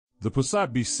The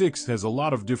Passat B6 has a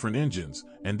lot of different engines,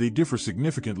 and they differ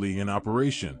significantly in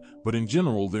operation, but in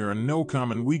general there are no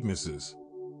common weaknesses.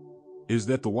 Is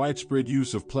that the widespread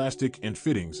use of plastic and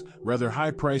fittings, rather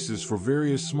high prices for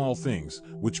various small things,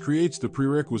 which creates the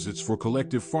prerequisites for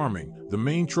collective farming. The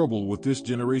main trouble with this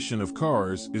generation of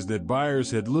cars is that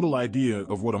buyers had little idea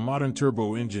of what a modern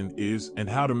turbo engine is and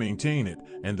how to maintain it,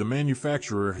 and the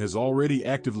manufacturer has already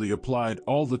actively applied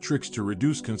all the tricks to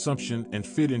reduce consumption and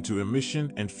fit into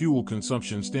emission and fuel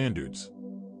consumption standards.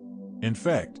 In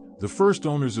fact, the first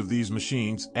owners of these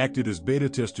machines acted as beta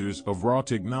testers of raw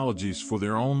technologies for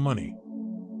their own money.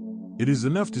 It is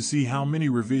enough to see how many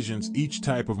revisions each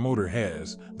type of motor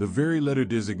has, the very letter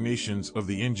designations of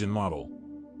the engine model.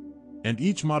 And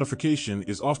each modification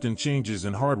is often changes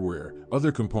in hardware,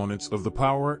 other components of the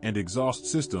power and exhaust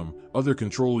system, other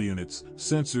control units,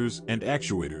 sensors, and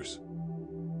actuators.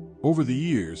 Over the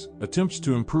years, attempts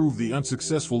to improve the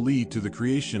unsuccessful lead to the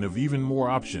creation of even more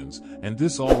options, and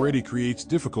this already creates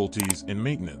difficulties in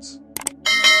maintenance.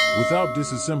 Without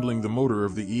disassembling the motor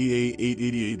of the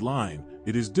EA888 line,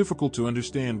 it is difficult to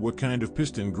understand what kind of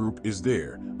piston group is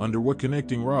there, under what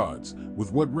connecting rods,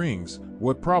 with what rings,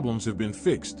 what problems have been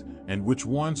fixed, and which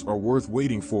ones are worth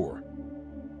waiting for.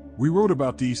 We wrote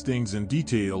about these things in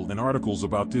detail in articles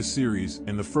about this series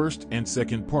in the first and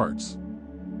second parts.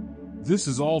 This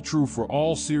is all true for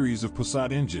all series of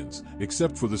Passat engines,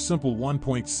 except for the simple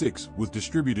 1.6 with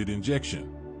distributed injection.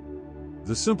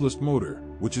 The simplest motor,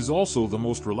 which is also the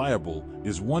most reliable,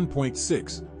 is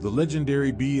 1.6, the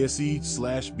legendary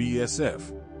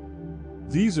BSE/BSF.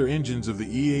 These are engines of the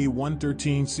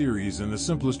EA113 series in the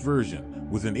simplest version,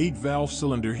 with an 8-valve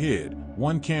cylinder head,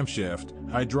 1 camshaft,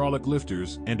 hydraulic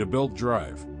lifters, and a belt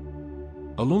drive.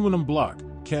 Aluminum block,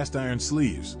 cast iron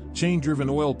sleeves,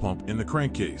 chain-driven oil pump in the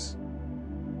crankcase.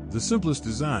 The simplest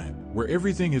design, where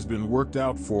everything has been worked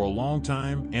out for a long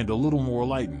time and a little more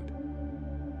lightened.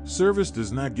 Service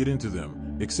does not get into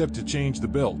them, except to change the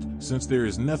belt, since there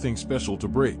is nothing special to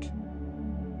break.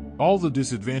 All the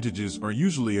disadvantages are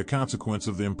usually a consequence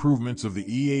of the improvements of the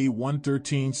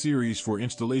EA113 series for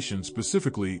installation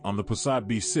specifically on the Passat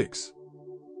B6.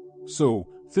 So,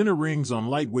 thinner rings on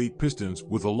lightweight pistons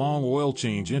with a long oil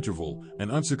change interval, an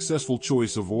unsuccessful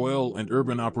choice of oil and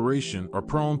urban operation are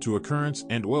prone to occurrence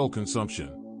and oil consumption.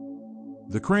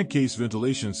 The crankcase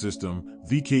ventilation system,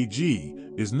 VKG,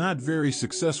 is not very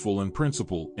successful in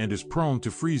principle and is prone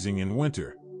to freezing in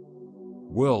winter.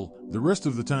 Well, the rest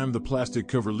of the time the plastic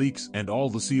cover leaks and all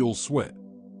the seals sweat.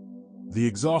 The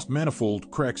exhaust manifold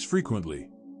cracks frequently.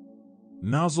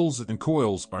 Nozzles and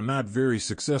coils are not very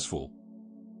successful.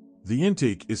 The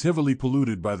intake is heavily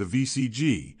polluted by the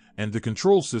VCG, and the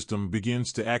control system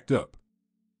begins to act up.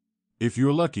 If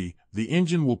you're lucky, the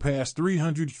engine will pass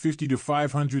 350 to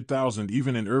 500,000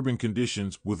 even in urban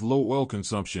conditions with low oil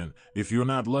consumption. If you're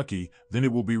not lucky, then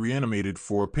it will be reanimated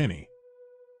for a penny.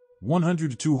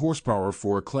 102 horsepower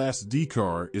for a Class D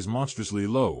car is monstrously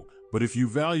low, but if you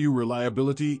value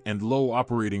reliability and low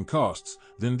operating costs,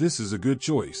 then this is a good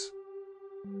choice.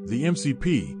 The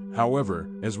MCP, however,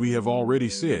 as we have already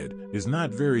said, is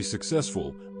not very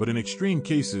successful, but in extreme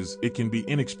cases it can be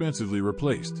inexpensively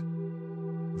replaced.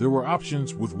 There were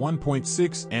options with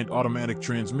 1.6 and automatic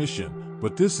transmission,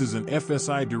 but this is an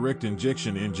FSI direct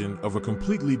injection engine of a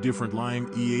completely different line,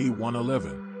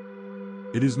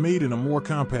 EA111. It is made in a more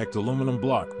compact aluminum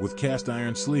block with cast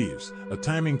iron sleeves, a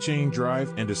timing chain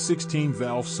drive, and a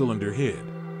 16-valve cylinder head.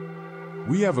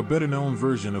 We have a better-known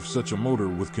version of such a motor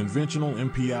with conventional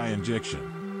MPI injection.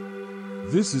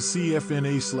 This is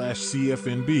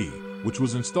CFNA/CFNB, which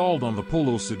was installed on the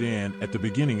Polo sedan at the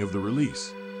beginning of the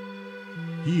release.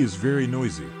 He is very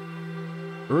noisy.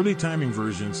 Early timing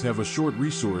versions have a short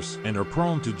resource and are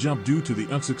prone to jump due to the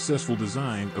unsuccessful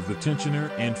design of the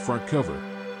tensioner and front cover.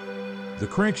 The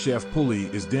crankshaft pulley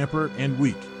is damper and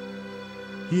weak.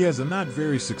 He has a not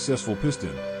very successful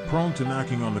piston, prone to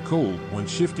knocking on the cold when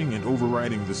shifting and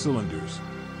overriding the cylinders.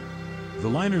 The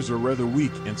liners are rather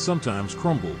weak and sometimes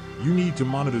crumble. You need to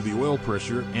monitor the oil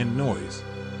pressure and noise.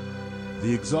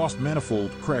 The exhaust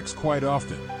manifold cracks quite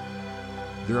often.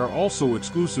 There are also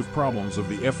exclusive problems of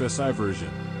the FSI version.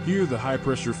 Here the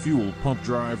high-pressure fuel pump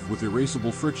drive with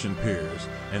erasable friction pairs,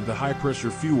 and the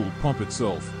high-pressure fuel pump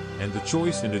itself, and the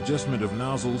choice and adjustment of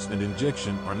nozzles and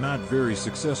injection are not very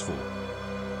successful.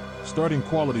 Starting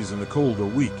qualities in the cold are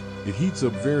weak. It heats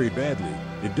up very badly,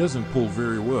 it doesn't pull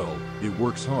very well, it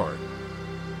works hard.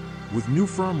 With new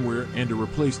firmware and a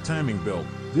replaced timing belt,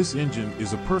 this engine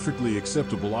is a perfectly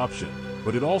acceptable option,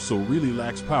 but it also really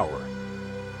lacks power.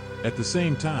 At the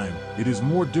same time, it is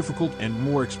more difficult and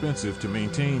more expensive to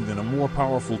maintain than a more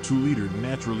powerful 2-liter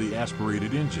naturally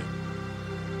aspirated engine.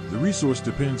 The resource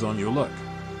depends on your luck.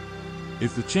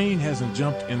 If the chain hasn't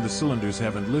jumped and the cylinders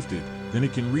haven't lifted, then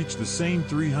it can reach the same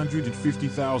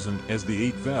 350,000 as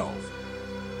the 8-valve.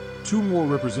 Two more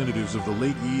representatives of the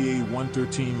late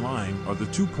EA113 line are the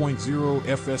 2.0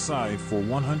 FSI for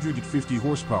 150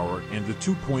 horsepower and the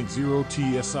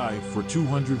 2.0 TSI for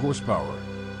 200 horsepower.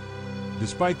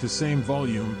 Despite the same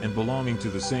volume and belonging to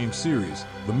the same series,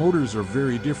 the motors are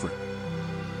very different.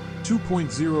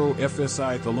 2.0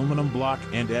 FSI aluminum block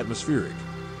and atmospheric.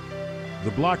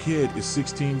 The block head is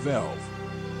 16-valve.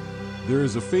 There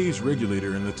is a phase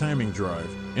regulator in the timing drive,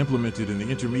 implemented in the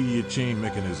intermediate chain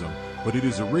mechanism, but it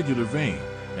is a regular vane,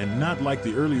 and not like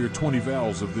the earlier 20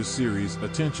 valves of this series, a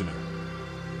tensioner.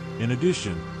 In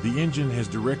addition, the engine has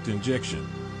direct injection.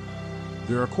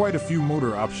 There are quite a few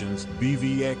motor options: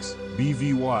 BVX,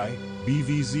 BVY,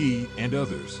 BVZ, and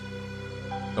others.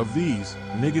 Of these,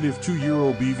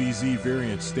 -2 BVZ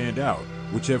variants stand out,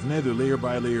 which have neither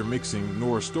layer-by-layer mixing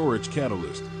nor a storage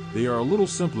catalyst. They are a little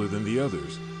simpler than the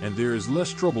others, and there is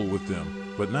less trouble with them,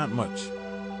 but not much.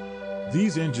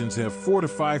 These engines have 4 to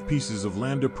 5 pieces of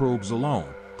lambda probes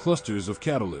alone, clusters of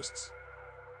catalysts.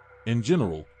 In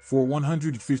general, for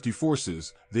 150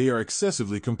 forces, they are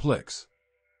excessively complex.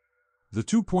 The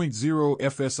 2.0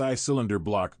 FSI cylinder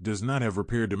block does not have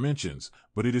repair dimensions,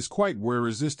 but it is quite wear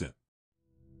resistant.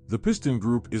 The piston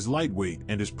group is lightweight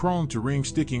and is prone to ring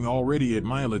sticking already at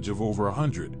mileage of over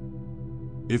 100.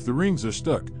 If the rings are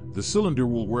stuck, the cylinder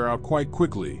will wear out quite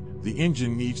quickly. The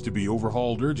engine needs to be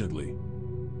overhauled urgently.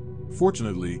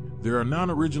 Fortunately, there are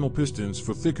non-original pistons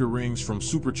for thicker rings from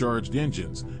supercharged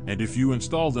engines, and if you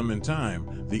install them in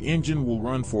time, the engine will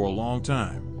run for a long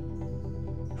time.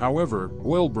 However,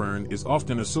 oil burn is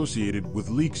often associated with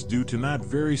leaks due to not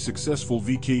very successful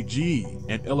VKG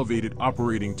and elevated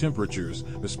operating temperatures,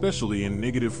 especially in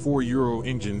 -4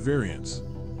 engine variants.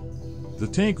 The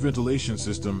tank ventilation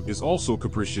system is also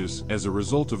capricious. As a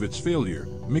result of its failure,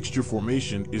 mixture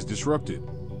formation is disrupted.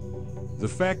 The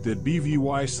fact that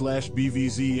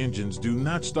BVY/BVZ engines do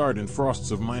not start in frosts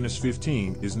of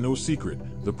 -15 is no secret.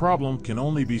 The problem can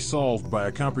only be solved by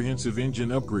a comprehensive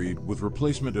engine upgrade with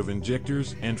replacement of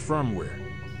injectors and firmware.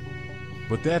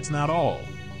 But that's not all.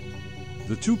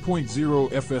 The 2.0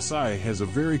 FSI has a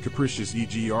very capricious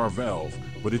EGR valve,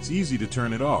 but it's easy to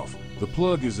turn it off. The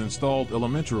plug is installed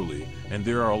elementarily, and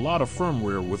there are a lot of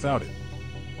firmware without it.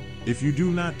 If you do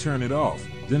not turn it off,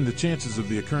 then the chances of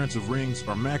the occurrence of rings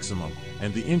are maximum,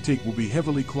 and the intake will be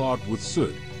heavily clogged with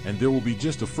soot, and there will be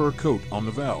just a fur coat on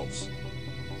the valves.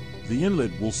 The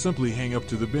inlet will simply hang up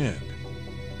to the bend.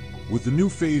 With the new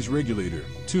phase regulator,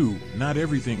 too, not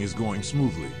everything is going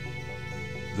smoothly.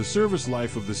 The service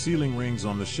life of the sealing rings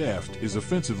on the shaft is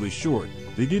offensively short.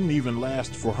 They didn't even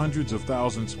last for hundreds of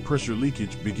thousands. Pressure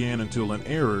leakage began until an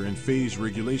error in phase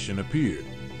regulation appeared.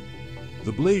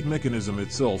 The blade mechanism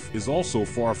itself is also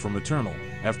far from eternal.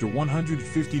 After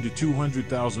 150 to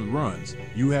 200,000 runs,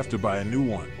 you have to buy a new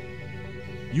one.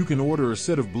 You can order a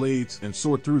set of blades and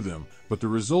sort through them, but the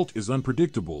result is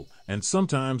unpredictable, and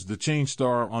sometimes the chain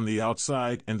star on the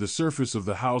outside and the surface of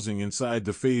the housing inside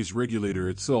the phase regulator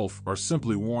itself are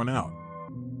simply worn out.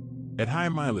 At high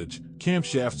mileage,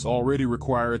 camshafts already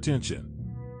require attention.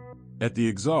 At the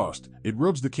exhaust, it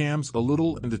rubs the cams a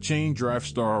little and the chain drive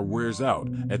star wears out.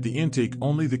 At the intake,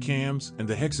 only the cams and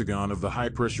the hexagon of the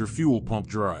high-pressure fuel pump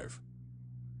drive.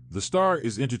 The star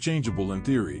is interchangeable in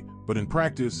theory, but in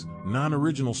practice,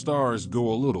 non-original stars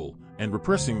go a little, and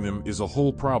repressing them is a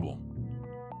whole problem.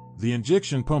 The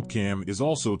injection pump cam is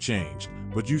also changed,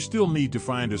 but you still need to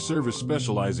find a service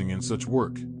specializing in such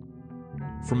work.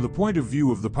 From the point of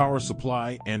view of the power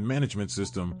supply and management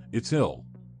system, it's hell.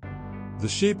 The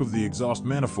shape of the exhaust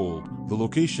manifold, the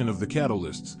location of the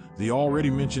catalysts, the already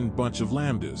mentioned bunch of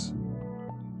lambdas.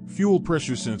 Fuel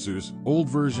pressure sensors, old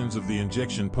versions of the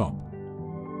injection pump.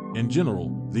 In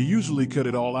general, they usually cut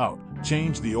it all out,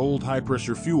 change the old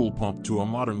high-pressure fuel pump to a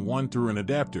modern one through an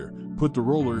adapter, put the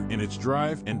roller in its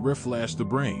drive and reflash the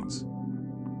brains.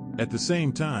 At the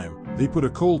same time, they put a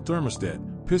cold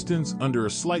thermostat, pistons under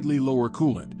a slightly lower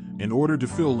coolant, in order to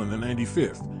fill in the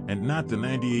 95th and not the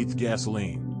 98th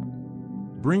gasoline.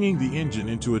 Bringing the engine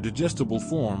into a digestible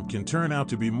form can turn out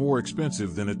to be more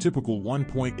expensive than a typical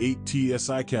 1.8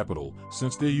 TSI capital,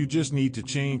 since there you just need to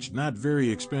change not very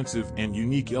expensive and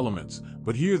unique elements,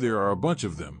 but here there are a bunch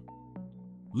of them.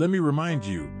 Let me remind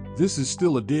you, this is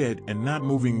still a dead and not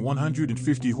moving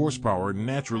 150 horsepower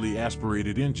naturally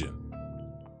aspirated engine.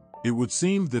 It would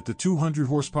seem that the 200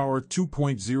 horsepower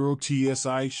 2.0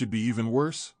 TSI should be even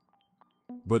worse.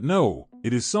 But no,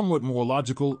 it is somewhat more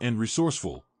logical and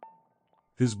resourceful.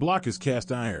 His block is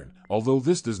cast iron, although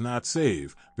this does not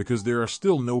save, because there are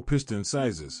still no piston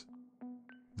sizes.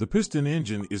 The piston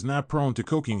engine is not prone to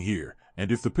coking here,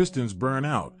 and if the pistons burn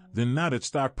out, then not at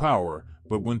stock power,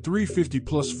 but when 350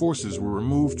 plus forces were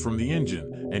removed from the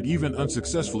engine and even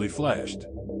unsuccessfully flashed.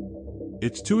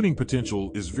 Its tuning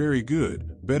potential is very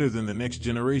good, better than the next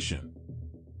generation.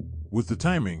 With the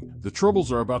timing, the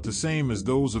troubles are about the same as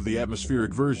those of the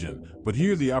atmospheric version, but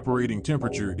here the operating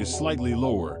temperature is slightly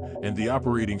lower and the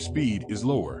operating speed is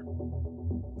lower.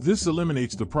 This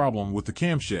eliminates the problem with the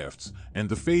camshafts, and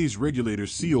the phase regulator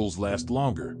seals last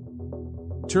longer.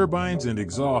 Turbines and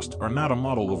exhaust are not a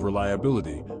model of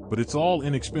reliability, but it's all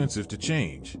inexpensive to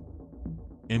change.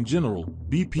 In general,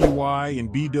 BPY and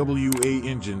BWA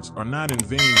engines are not in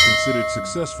vain considered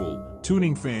successful.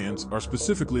 Tuning fans are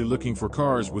specifically looking for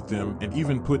cars with them and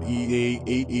even put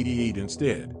EA888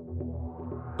 instead.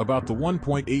 About the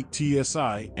 1.8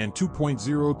 TSI and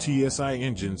 2.0 TSI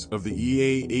engines of the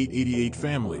EA888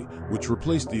 family, which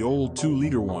replaced the old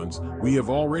 2-liter ones, we have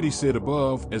already said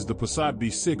above. As the Passat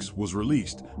B6 was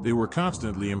released, they were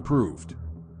constantly improved.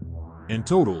 In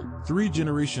total, 3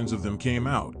 generations of them came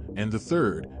out, and the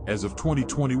third, as of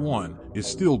 2021, is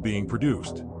still being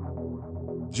produced.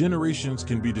 Generations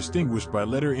can be distinguished by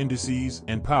letter indices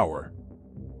and power.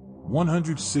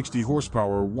 160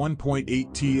 horsepower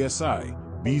 1.8 TSI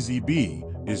BZB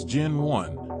is Gen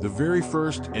 1, the very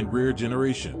first and rare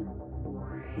generation.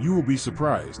 You will be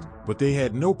surprised, but they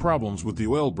had no problems with the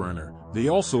oil burner. They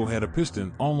also had a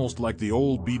piston almost like the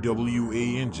old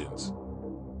BWA engines.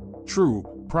 True,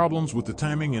 problems with the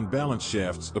timing and balance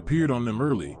shafts appeared on them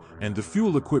early, and the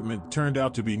fuel equipment turned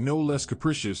out to be no less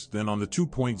capricious than on the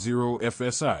 2.0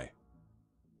 FSI.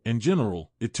 In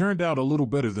general, it turned out a little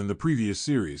better than the previous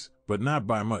series, but not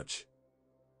by much.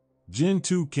 Gen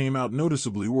 2 came out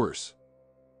noticeably worse.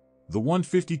 The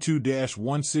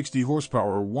 152-160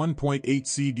 horsepower 1.8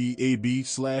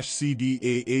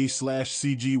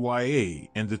 CDAB/CDAA/CGYA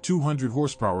and the 200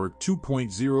 horsepower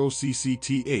 2.0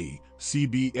 CCTA,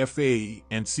 CBFA,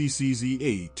 and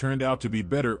CCZA turned out to be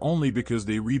better only because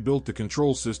they rebuilt the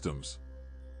control systems.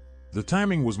 The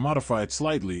timing was modified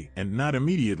slightly and not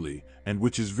immediately, and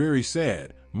which is very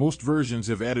sad. Most versions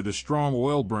have added a strong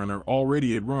oil burner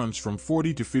already. It runs from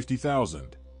 40 to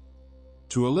 50,000.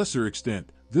 To a lesser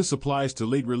extent, this applies to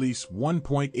late release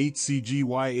 1.8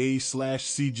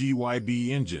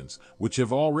 CGYA/CGYB engines, which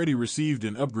have already received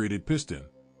an upgraded piston.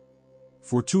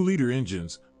 For 2-liter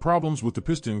engines, problems with the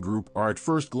piston group are at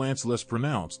first glance less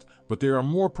pronounced, but there are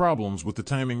more problems with the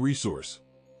timing resource.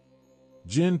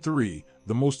 Gen 3,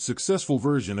 the most successful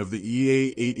version of the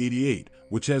EA888,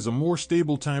 which has a more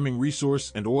stable timing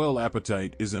resource and oil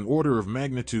appetite, is an order of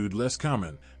magnitude less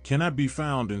common, cannot be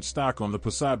found in stock on the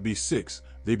Passat B6.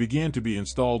 They began to be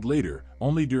installed later,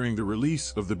 only during the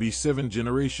release of the B7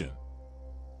 generation.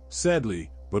 Sadly,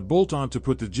 but bolt-on to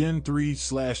put the Gen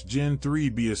 3/Gen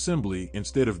 3B assembly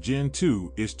instead of Gen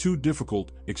 2 is too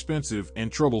difficult, expensive,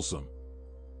 and troublesome.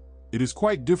 It is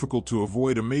quite difficult to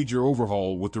avoid a major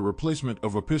overhaul with the replacement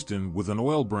of a piston with an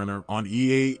oil burner on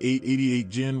EA888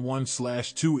 Gen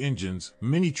 1/2 engines.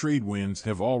 Many trade winds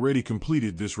have already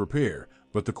completed this repair,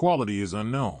 but the quality is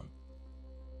unknown.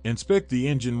 Inspect the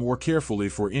engine more carefully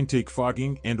for intake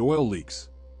fogging and oil leaks.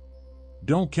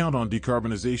 Don't count on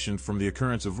decarbonization from the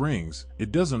occurrence of rings.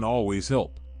 It doesn't always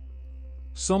help.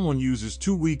 Someone uses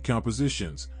too weak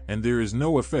compositions, and there is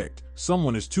no effect.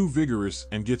 Someone is too vigorous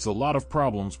and gets a lot of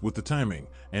problems with the timing,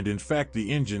 and in fact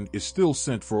the engine is still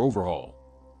sent for overhaul.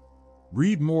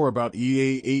 Read more about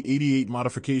EA888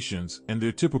 modifications and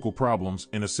their typical problems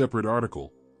in a separate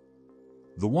article.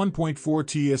 The 1.4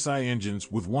 TSI engines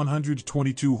with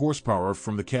 122 horsepower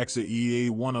from the CAXA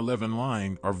EA111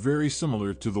 line are very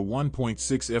similar to the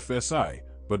 1.6 FSI,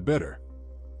 but better.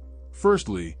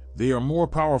 Firstly, they are more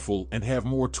powerful and have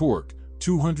more torque,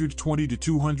 220 to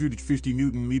 250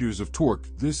 Newton meters of torque.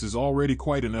 This is already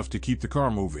quite enough to keep the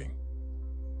car moving.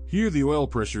 Here the oil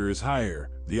pressure is higher,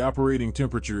 the operating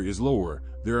temperature is lower,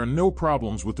 there are no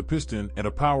problems with the piston at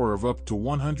a power of up to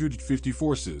 150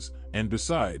 forces, and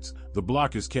besides, the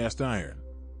block is cast iron.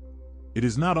 It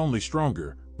is not only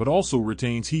stronger, but also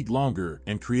retains heat longer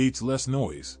and creates less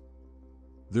noise.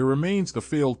 There remains a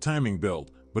failed timing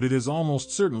belt, but it has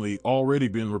almost certainly already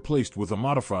been replaced with a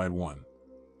modified one.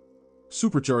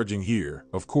 Supercharging here,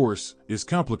 of course, is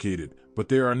complicated, but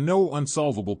there are no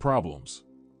unsolvable problems.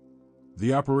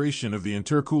 The operation of the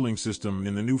intercooling system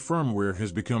in the new firmware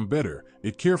has become better.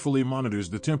 It carefully monitors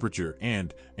the temperature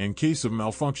and, in case of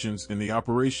malfunctions in the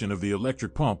operation of the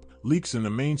electric pump, leaks in the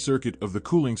main circuit of the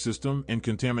cooling system, and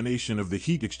contamination of the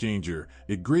heat exchanger,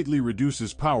 it greatly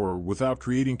reduces power without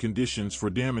creating conditions for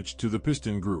damage to the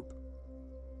piston group.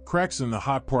 Cracks in the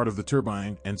hot part of the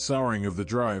turbine and souring of the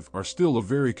drive are still a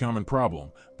very common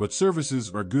problem, but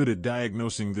services are good at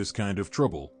diagnosing this kind of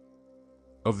trouble.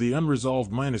 Of the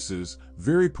unresolved minuses,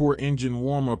 very poor engine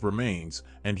warm-up remains,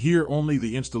 and here only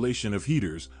the installation of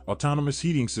heaters, autonomous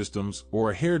heating systems,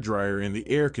 or a hairdryer in the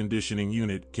air conditioning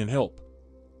unit can help.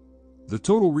 The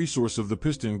total resource of the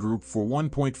piston group for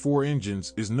 1.4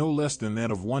 engines is no less than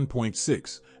that of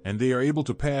 1.6, and they are able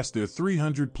to pass their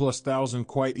 300,000+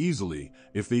 quite easily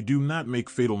if they do not make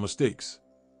fatal mistakes.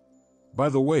 By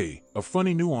the way, a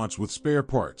funny nuance with spare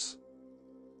parts.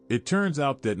 It turns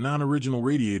out that non-original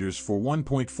radiators for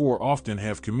 1.4 often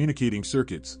have communicating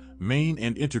circuits, main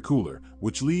and intercooler,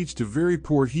 which leads to very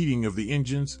poor heating of the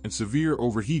engines and severe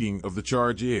overheating of the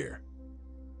charge air.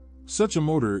 Such a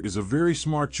motor is a very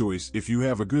smart choice if you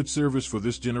have a good service for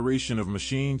this generation of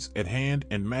machines at hand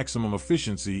and maximum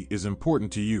efficiency is important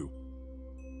to you.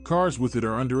 Cars with it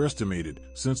are underestimated,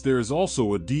 since there is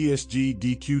also a DSG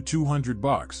DQ200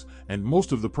 box, and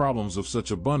most of the problems of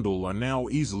such a bundle are now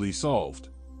easily solved.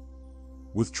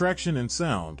 With traction and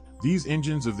sound, these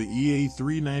engines of the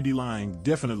EA390 line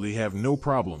definitely have no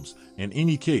problems, in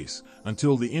any case,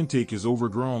 until the intake is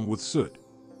overgrown with soot.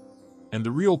 And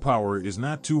the real power is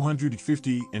not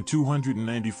 250 and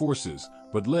 290 forces,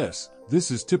 but less.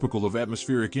 This is typical of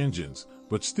atmospheric engines,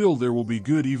 but still there will be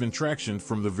good even traction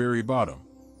from the very bottom.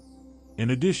 In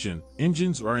addition,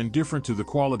 engines are indifferent to the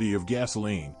quality of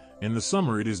gasoline. In the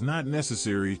summer it is not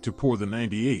necessary to pour the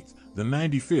 98th, the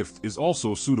 95th is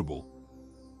also suitable.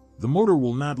 The motor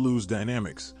will not lose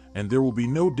dynamics, and there will be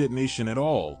no detonation at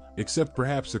all, except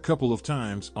perhaps a couple of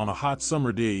times on a hot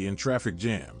summer day in traffic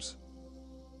jams.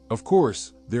 Of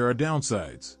course, there are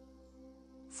downsides.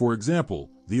 For example,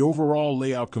 the overall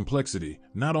layout complexity.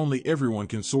 Not only everyone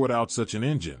can sort out such an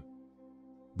engine,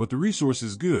 but the resource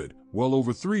is good, well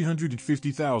over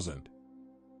 350,000.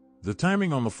 The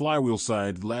timing on the flywheel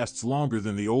side lasts longer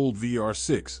than the old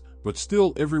VR6, but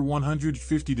still every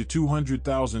 150 to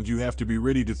 200,000 you have to be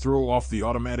ready to throw off the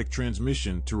automatic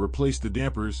transmission to replace the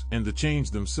dampers and the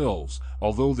chains themselves,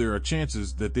 although there are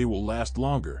chances that they will last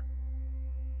longer.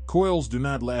 Coils do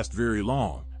not last very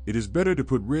long. It is better to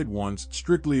put red ones,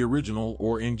 strictly original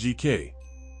or NGK.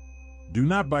 Do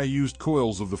not buy used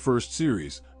coils of the first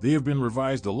series, they have been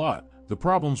revised a lot. The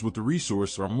problems with the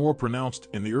resource are more pronounced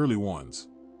in the early ones.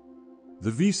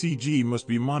 The VCG must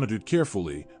be monitored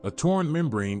carefully. A torn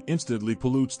membrane instantly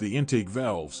pollutes the intake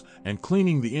valves, and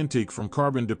cleaning the intake from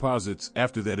carbon deposits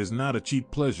after that is not a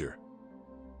cheap pleasure.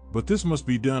 But this must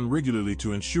be done regularly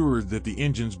to ensure that the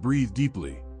engines breathe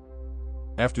deeply.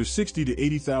 After 60 to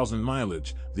 80,000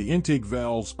 mileage, the intake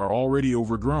valves are already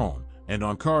overgrown, and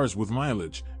on cars with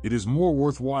mileage, it is more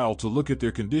worthwhile to look at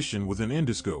their condition with an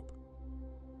endoscope.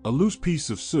 A loose piece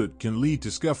of soot can lead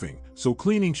to scuffing, so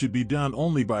cleaning should be done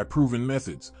only by proven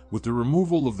methods, with the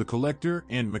removal of the collector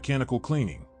and mechanical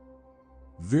cleaning.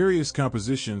 Various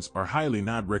compositions are highly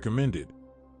not recommended.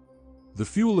 The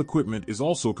fuel equipment is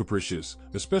also capricious,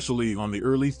 especially on the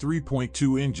early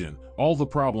 3.2 engine. All the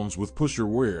problems with pusher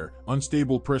wear,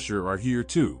 unstable pressure are here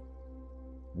too.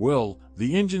 Well,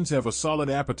 the engines have a solid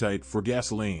appetite for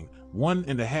gasoline,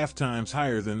 1.5 times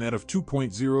higher than that of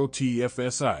 2.0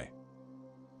 TFSI.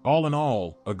 All in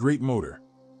all, a great motor.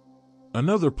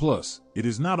 Another plus, it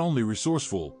is not only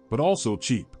resourceful, but also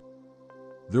cheap.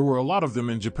 There were a lot of them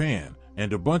in Japan,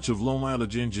 and a bunch of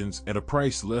low-mileage engines at a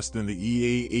price less than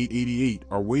the EA888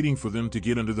 are waiting for them to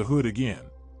get under the hood again.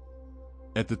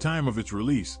 At the time of its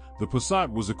release, the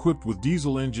Passat was equipped with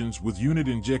diesel engines with unit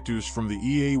injectors from the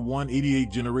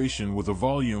EA188 generation with a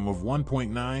volume of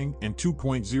 1.9 and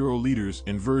 2.0 liters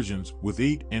in versions with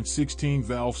 8 and 16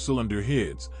 valve cylinder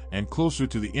heads, and closer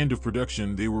to the end of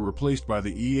production they were replaced by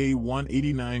the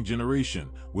EA189 generation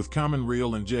with common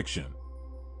rail injection.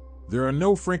 There are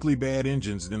no frankly bad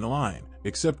engines in the line,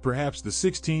 except perhaps the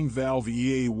 16-valve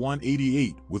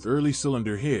EA188 with early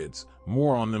cylinder heads,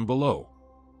 more on them below.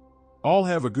 All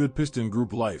have a good piston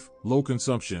group life, low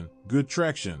consumption, good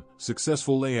traction,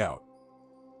 successful layout.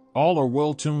 All are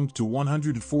well tuned to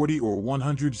 140 or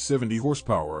 170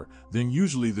 horsepower, then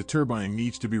usually the turbine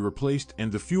needs to be replaced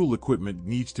and the fuel equipment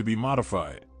needs to be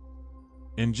modified.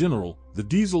 In general, the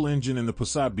diesel engine in the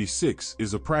Passat B6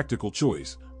 is a practical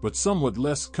choice, but somewhat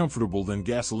less comfortable than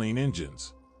gasoline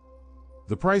engines.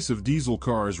 The price of diesel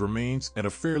cars remains at a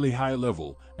fairly high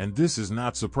level, and this is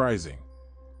not surprising.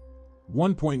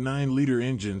 1.9-liter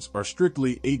engines are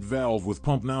strictly 8-valve with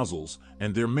pump nozzles,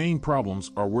 and their main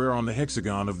problems are wear on the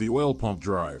hexagon of the oil pump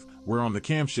drive, wear on the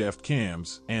camshaft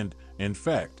cams, and, in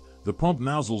fact, the pump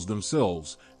nozzles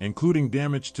themselves, including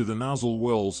damage to the nozzle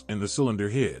wells and the cylinder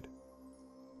head.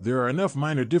 There are enough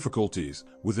minor difficulties,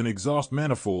 with an exhaust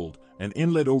manifold, an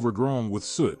inlet overgrown with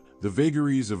soot, the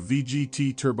vagaries of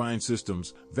VGT turbine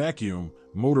systems, vacuum,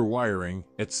 motor wiring,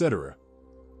 etc.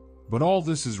 But all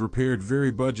this is repaired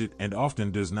very budget and often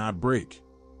does not break.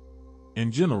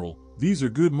 In general, these are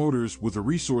good motors with a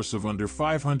resource of under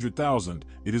 500,000.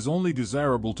 It is only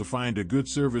desirable to find a good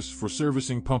service for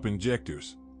servicing pump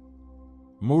injectors.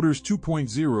 Motors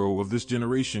 2.0 of this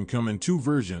generation come in two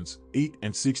versions, 8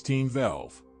 and 16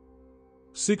 valve.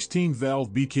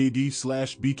 16-valve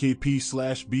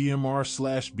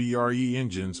BKD/BKP/BMR/BRE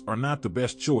engines are not the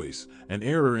best choice. An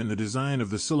error in the design of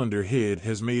the cylinder head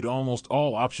has made almost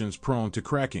all options prone to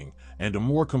cracking, and a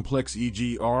more complex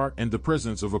EGR and the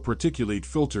presence of a particulate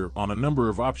filter on a number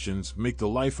of options make the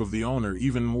life of the owner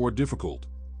even more difficult.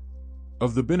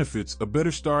 Of the benefits, a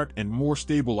better start and more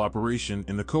stable operation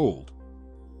in the cold.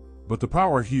 But the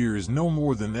power here is no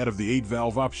more than that of the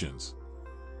 8-valve options.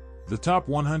 The top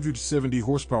 170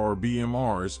 horsepower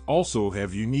BMRs also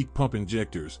have unique pump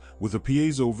injectors with a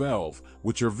piezo valve,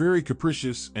 which are very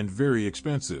capricious and very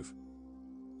expensive.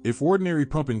 If ordinary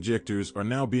pump injectors are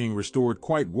now being restored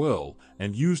quite well,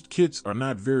 and used kits are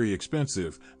not very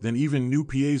expensive, then even new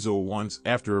piezo ones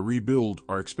after a rebuild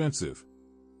are expensive.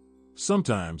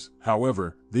 Sometimes,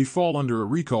 however, they fall under a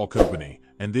recall company,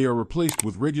 and they are replaced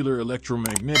with regular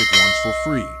electromagnetic ones for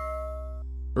free.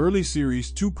 Early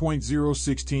Series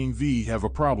 2.016V have a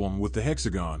problem with the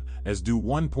hexagon, as do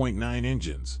 1.9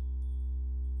 engines.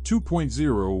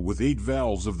 2.0 with 8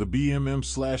 valves of the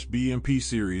BMM/BMP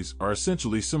series are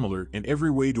essentially similar in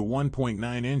every way to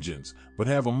 1.9 engines, but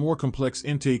have a more complex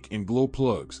intake in glow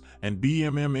plugs, and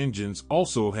BMM engines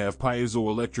also have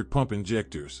piezoelectric pump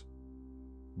injectors.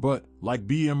 But, like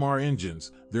BMR engines,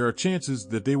 there are chances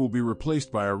that they will be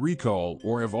replaced by a recall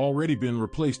or have already been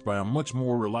replaced by a much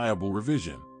more reliable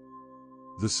revision.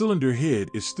 The cylinder head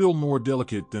is still more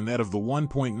delicate than that of the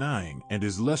 1.9 and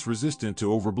is less resistant to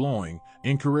overblowing,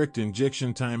 incorrect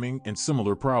injection timing, and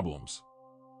similar problems.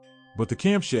 But the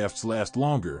camshafts last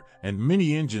longer, and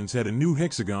many engines had a new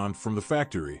hexagon from the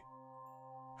factory.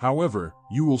 However,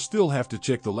 you will still have to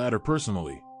check the latter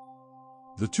personally.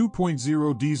 The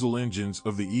 2.0 diesel engines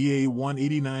of the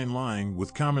EA189 line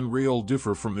with common rail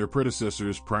differ from their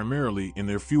predecessors primarily in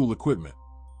their fuel equipment.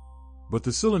 But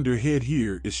the cylinder head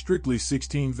here is strictly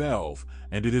 16-valve,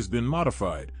 and it has been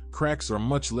modified. Cracks are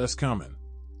much less common.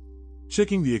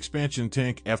 Checking the expansion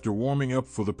tank after warming up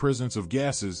for the presence of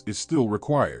gases is still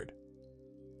required.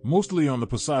 Mostly on the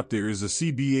Passat there is a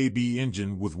CBAB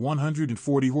engine with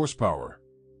 140 horsepower.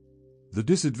 The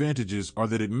disadvantages are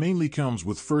that it mainly comes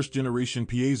with first-generation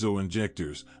piezo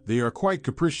injectors. They are quite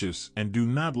capricious and do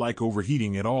not like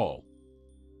overheating at all.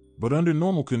 But under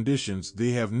normal conditions,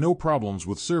 they have no problems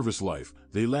with service life.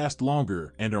 They last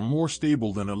longer and are more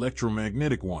stable than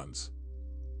electromagnetic ones.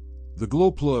 The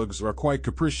glow plugs are quite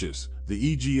capricious.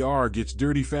 The EGR gets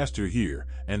dirty faster here,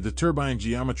 and the turbine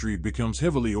geometry becomes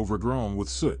heavily overgrown with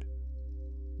soot.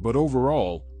 But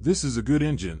overall, this is a good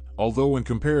engine, although in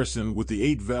comparison with the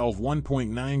 8-valve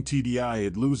 1.9 TDI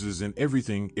it loses in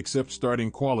everything except starting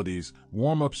qualities,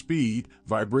 warm-up speed,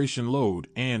 vibration load,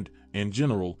 and, in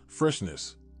general,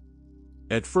 freshness.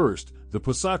 At first, the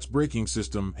Passat's braking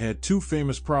system had two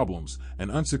famous problems: an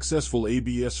unsuccessful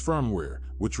ABS firmware,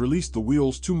 which released the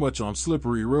wheels too much on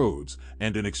slippery roads,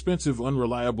 and an expensive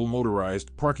unreliable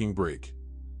motorized parking brake.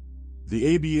 The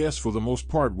ABS for the most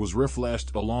part was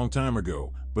reflashed a long time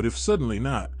ago, but if suddenly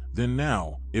not, then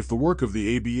now. If the work of the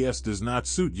ABS does not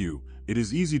suit you, it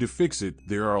is easy to fix it.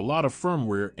 There are a lot of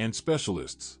firmware and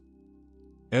specialists.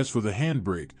 As for the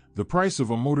handbrake, the price of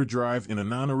a motor drive in a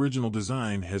non-original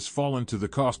design has fallen to the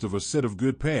cost of a set of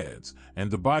good pads,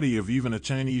 and the body of even a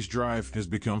Chinese drive has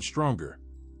become stronger.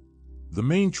 The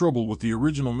main trouble with the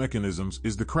original mechanisms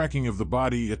is the cracking of the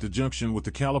body at the junction with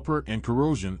the caliper and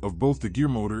corrosion of both the gear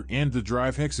motor and the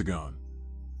drive hexagon.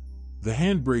 The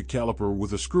handbrake caliper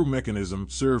with a screw mechanism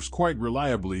serves quite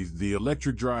reliably. The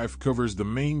electric drive covers the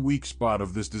main weak spot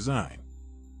of this design.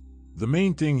 The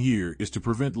main thing here is to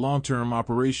prevent long-term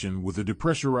operation with a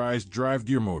depressurized drive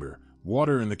gear motor.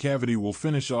 Water in the cavity will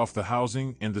finish off the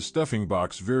housing and the stuffing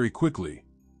box very quickly.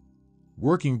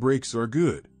 Working brakes are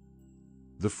good.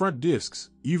 The front discs,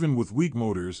 even with weak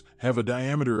motors, have a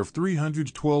diameter of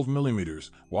 312 mm,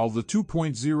 while the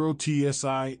 2.0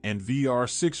 TSI and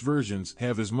VR6 versions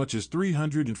have as much as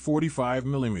 345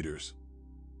 mm.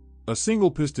 A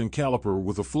single-piston caliper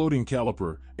with a floating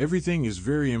caliper, everything is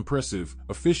very impressive,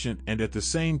 efficient, and at the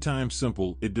same time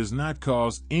simple. It does not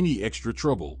cause any extra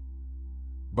trouble.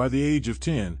 By the age of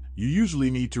 10, you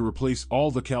usually need to replace all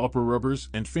the caliper rubbers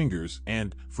and fingers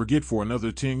and forget for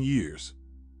another 10 years.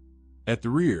 At the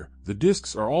rear, the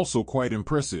discs are also quite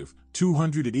impressive,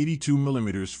 282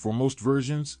 mm for most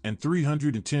versions and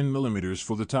 310 mm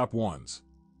for the top ones.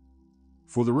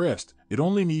 For the rest, it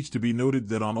only needs to be noted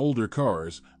that on older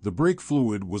cars, the brake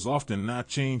fluid was often not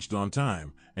changed on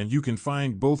time, and you can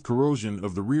find both corrosion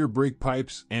of the rear brake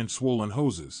pipes and swollen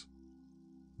hoses.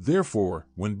 Therefore,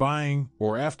 when buying,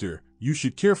 or after, you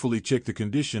should carefully check the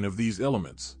condition of these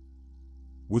elements.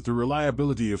 With the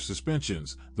reliability of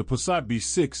suspensions, the Passat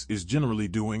B6 is generally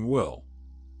doing well.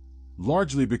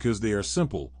 Largely because they are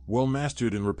simple, well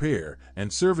mastered in repair,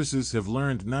 and services have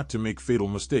learned not to make fatal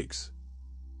mistakes.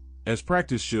 As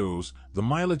practice shows, the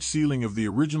mileage ceiling of the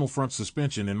original front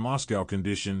suspension in Moscow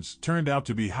conditions turned out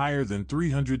to be higher than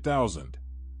 300,000.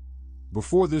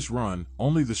 Before this run,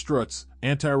 only the struts,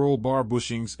 anti-roll bar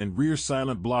bushings, and rear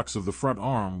silent blocks of the front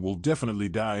arm will definitely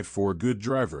die for a good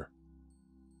driver.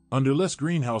 Under less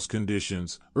greenhouse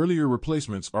conditions, earlier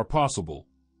replacements are possible.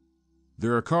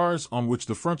 There are cars on which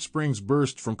the front springs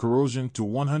burst from corrosion to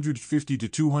 150 to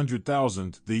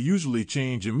 200,000. They usually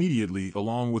change immediately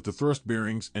along with the thrust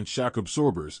bearings and shock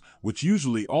absorbers, which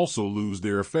usually also lose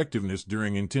their effectiveness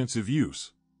during intensive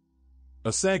use.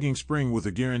 A sagging spring with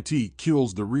a guarantee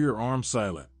kills the rear arm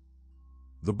silent.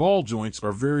 The ball joints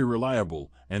are very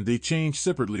reliable, and they change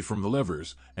separately from the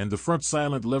levers, and the front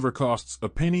silent lever costs a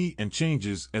penny and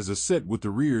changes as a set with the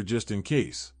rear just in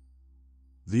case.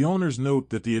 The owners note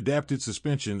that the adapted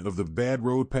suspension of the Bad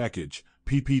Road Package,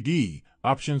 PPD,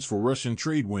 options for Russian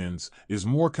trade winds, is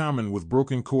more common with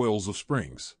broken coils of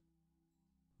springs.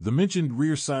 The mentioned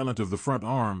rear silent of the front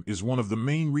arm is one of the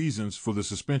main reasons for the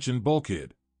suspension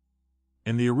bulkhead.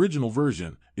 In the original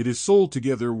version, it is sold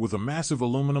together with a massive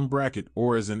aluminum bracket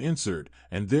or as an insert,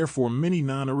 and therefore many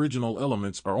non-original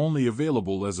elements are only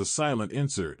available as a silent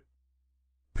insert.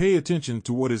 Pay attention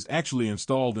to what is actually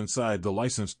installed inside the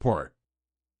licensed part.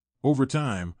 Over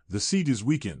time, the seat is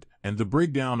weakened, and the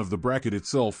breakdown of the bracket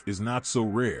itself is not so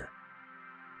rare.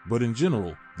 But in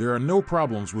general, there are no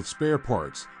problems with spare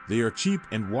parts. They are cheap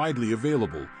and widely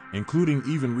available, including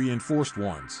even reinforced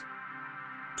ones.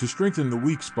 To strengthen the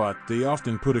weak spot, they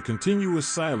often put a continuous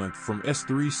silent from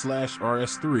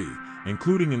S3/RS3,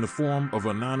 including in the form of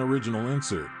a non-original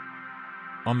insert.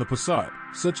 On the Passat,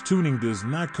 such tuning does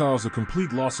not cause a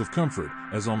complete loss of comfort,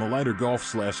 as on the lighter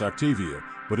Golf/Octavia,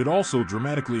 but it also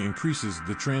dramatically increases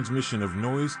the transmission of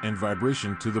noise and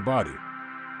vibration to the body.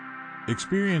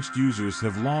 Experienced users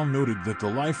have long noted that the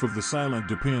life of the silent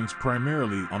depends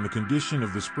primarily on the condition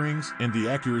of the springs and the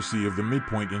accuracy of the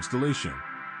midpoint installation.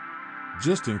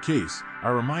 Just in case, I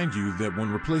remind you that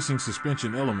when replacing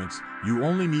suspension elements, you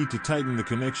only need to tighten the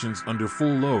connections under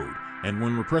full load, and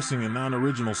when repressing a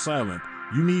non-original silent,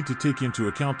 you need to take into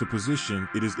account the position.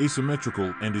 It is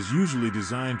asymmetrical and is usually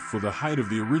designed for the height of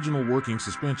the original working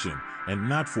suspension, and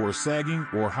not for a sagging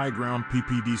or high-ground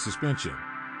PPD suspension.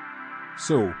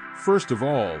 So, first of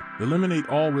all, eliminate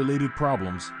all related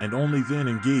problems and only then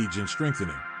engage in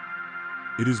strengthening.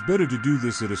 It is better to do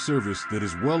this at a service that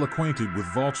is well acquainted with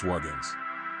Volkswagens.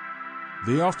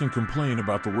 They often complain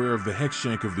about the wear of the hex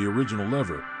shank of the original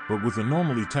lever, but with a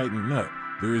normally tightened nut,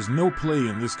 there is no play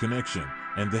in this connection,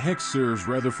 and the hex serves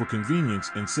rather for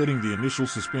convenience in setting the initial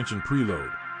suspension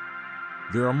preload.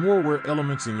 There are more wear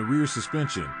elements in the rear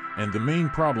suspension, and the main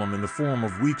problem in the form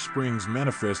of weak springs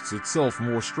manifests itself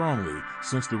more strongly,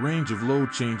 since the range of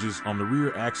load changes on the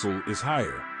rear axle is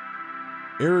higher.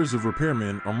 Errors of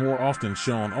repairmen are more often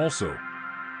shown also.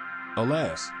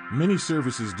 Alas, many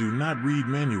services do not read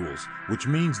manuals, which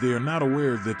means they are not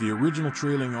aware that the original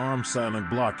trailing arm silent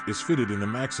block is fitted in the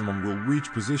maximum will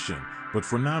reach position, but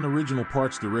for non-original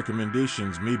parts the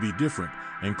recommendations may be different,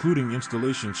 including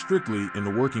installation strictly in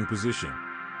the working position.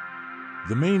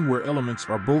 The main wear elements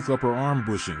are both upper arm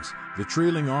bushings, the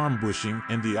trailing arm bushing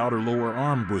and the outer lower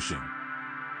arm bushing.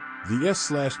 The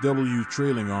S/W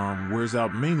trailing arm wears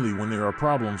out mainly when there are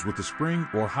problems with the spring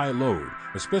or high load,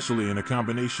 especially in a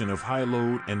combination of high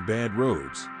load and bad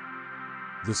roads.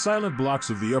 The silent blocks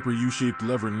of the upper U-shaped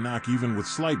lever knock even with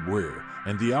slight wear,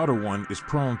 and the outer one is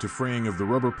prone to fraying of the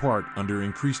rubber part under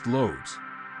increased loads.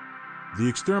 The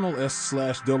external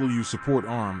S/W support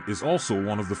arm is also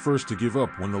one of the first to give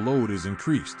up when the load is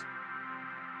increased.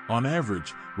 On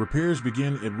average, repairs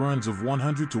begin at runs of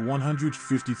 100 to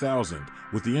 150,000.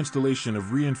 With the installation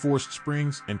of reinforced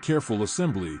springs and careful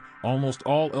assembly, almost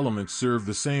all elements serve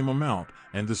the same amount,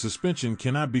 and the suspension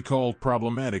cannot be called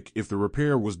problematic if the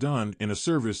repair was done in a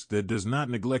service that does not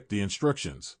neglect the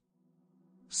instructions.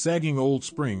 Sagging old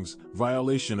springs,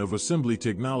 violation of assembly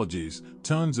technologies,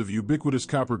 tons of ubiquitous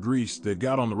copper grease that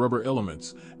got on the rubber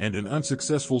elements, and an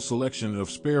unsuccessful selection of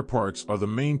spare parts are the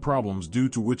main problems due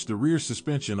to which the rear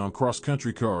suspension on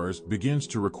cross-country cars begins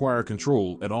to require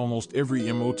control at almost every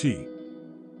MOT.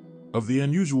 Of the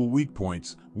unusual weak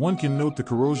points, one can note the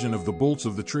corrosion of the bolts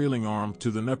of the trailing arm to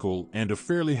the knuckle and a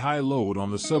fairly high load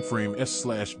on the subframe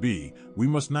S/B. We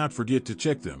must not forget to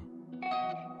check them.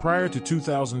 Prior to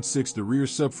 2006, the rear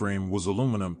subframe was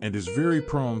aluminum and is very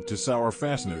prone to sour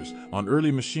fasteners. On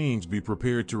early machines, be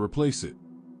prepared to replace it.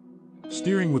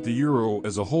 Steering with the Euro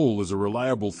as a whole is a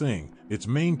reliable thing. Its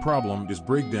main problem is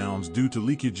breakdowns due to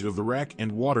leakage of the rack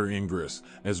and water ingress,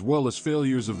 as well as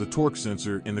failures of the torque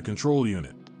sensor in the control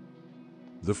unit.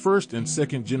 The first and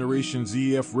second generation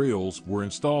ZF rails were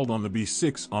installed on the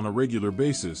B6 on a regular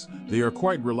basis. They are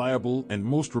quite reliable, and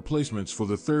most replacements for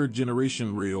the third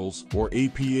generation rails, or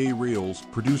APA rails,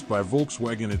 produced by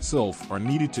Volkswagen itself are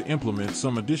needed to implement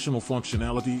some additional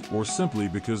functionality or simply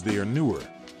because they are newer.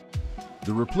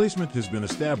 The replacement has been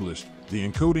established, the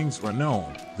encodings are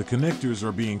known, the connectors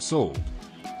are being sold.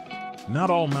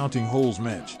 Not all mounting holes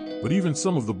match, but even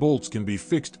some of the bolts can be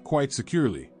fixed quite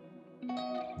securely.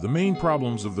 The main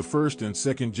problems of the first and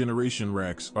second generation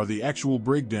racks are the actual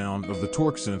breakdown of the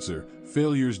torque sensor,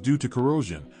 failures due to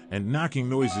corrosion, and knocking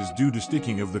noises due to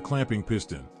sticking of the clamping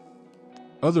piston.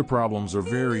 Other problems are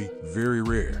very, very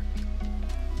rare.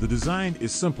 The design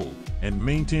is simple, and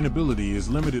maintainability is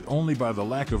limited only by the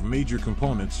lack of major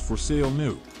components for sale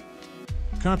new.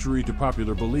 Contrary to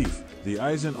popular belief, the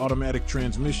Aisin automatic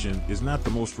transmission is not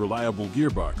the most reliable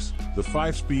gearbox. The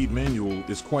 5-speed manual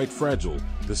is quite fragile.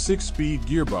 The 6-speed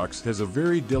gearbox has a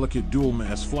very delicate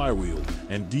dual-mass flywheel,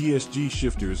 and DSG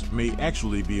shifters may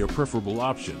actually be a preferable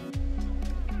option.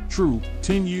 True,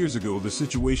 10 years ago the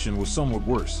situation was somewhat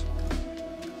worse.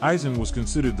 Aisin was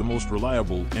considered the most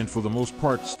reliable and for the most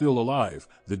part still alive.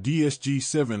 The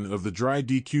DSG-7 of the dry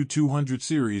DQ200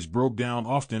 series broke down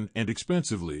often and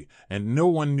expensively, and no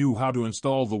one knew how to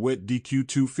install the wet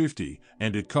DQ250,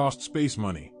 and it cost space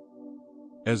money.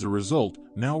 As a result,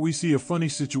 now we see a funny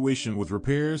situation with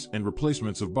repairs and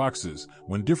replacements of boxes,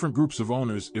 when different groups of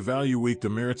owners evaluate the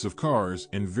merits of cars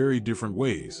in very different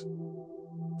ways.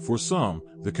 For some,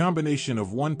 the combination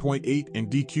of 1.8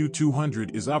 and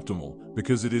DQ200 is optimal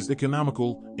because it is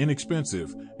economical,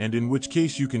 inexpensive, and in which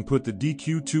case you can put the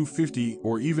DQ250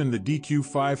 or even the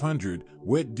DQ500,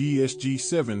 wet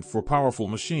DSG-7 for powerful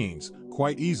machines,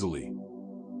 quite easily.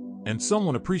 And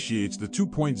someone appreciates the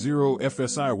 2.0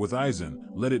 FSI with Aisin,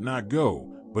 let it not go,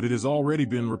 but it has already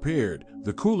been repaired,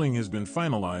 the cooling has been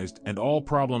finalized, and all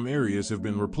problem areas have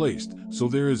been replaced, so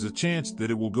there is a chance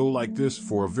that it will go like this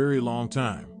for a very long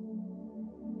time.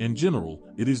 In general,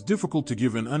 it is difficult to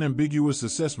give an unambiguous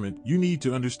assessment. You need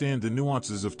to understand the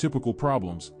nuances of typical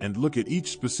problems and look at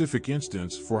each specific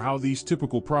instance for how these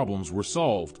typical problems were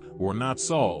solved or not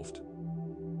solved.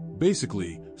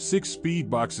 Basically, 6 speed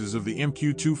boxes of the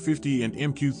MQ250 and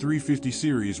MQ350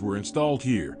 series were installed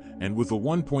here, and with a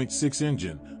 1.6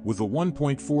 engine, with a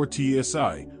 1.4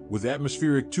 TSI, with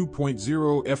atmospheric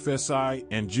 2.0 FSI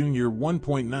and junior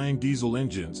 1.9 diesel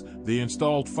engines, they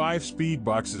installed 5 speed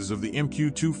boxes of the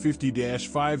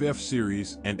MQ250-5F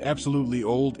series and absolutely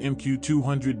old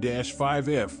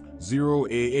MQ200-5F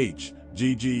 0AH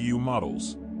JJU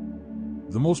models.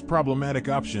 The most problematic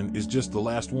option is just the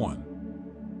last one.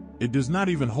 It does not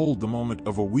even hold the moment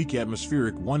of a weak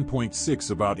atmospheric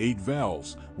 1.6 about 8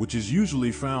 valves, which is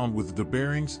usually found with the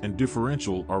bearings and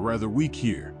differential are rather weak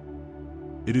here.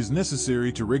 It is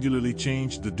necessary to regularly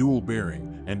change the dual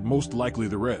bearing, and most likely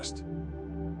the rest.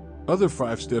 Other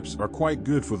 5 steps are quite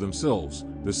good for themselves.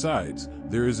 Besides,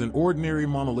 there is an ordinary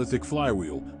monolithic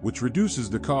flywheel, which reduces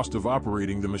the cost of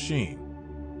operating the machine.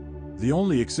 The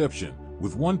only exception,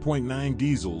 with 1.9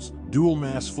 diesels,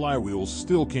 dual-mass flywheels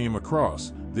still came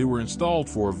across. They were installed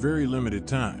for a very limited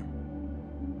time.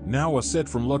 Now a set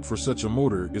from Luck for such a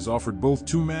motor is offered both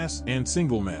 2-mass and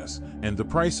single-mass, and the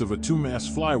price of a 2-mass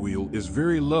flywheel is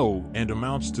very low and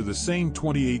amounts to the same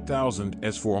 $28,000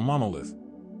 as for a monolith.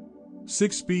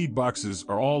 6-speed boxes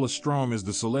are all as strong as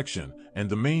the selection, and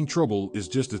the main trouble is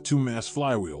just a 2-mass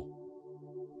flywheel.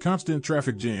 Constant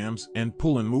traffic jams and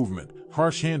pull-in movement,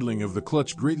 harsh handling of the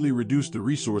clutch greatly reduce the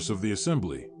resource of the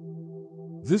assembly.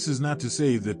 This is not to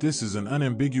say that this is an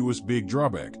unambiguous big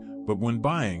drawback, but when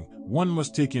buying, one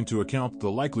must take into account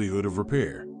the likelihood of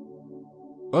repair.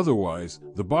 Otherwise,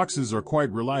 the boxes are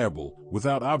quite reliable,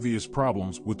 without obvious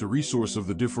problems with the resource of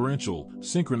the differential,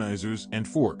 synchronizers, and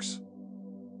forks.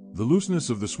 The looseness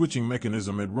of the switching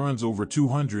mechanism at runs over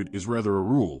 200 is rather a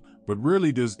rule, but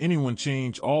rarely does anyone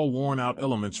change all worn-out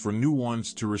elements for new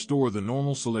ones to restore the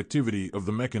normal selectivity of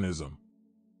the mechanism.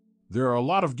 There are a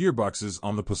lot of gearboxes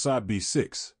on the Passat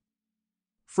B6.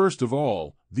 First of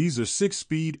all, these are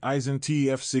 6-speed Aisin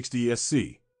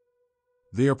TF60SC.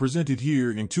 They are presented here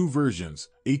in two versions,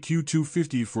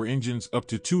 AQ250 for engines up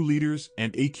to 2 liters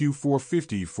and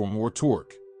AQ450 for more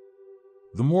torque.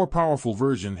 The more powerful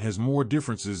version has more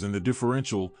differences in the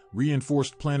differential,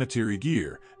 reinforced planetary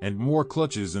gear, and more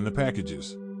clutches in the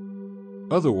packages.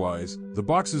 Otherwise, the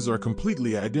boxes are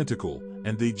completely identical,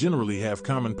 and they generally have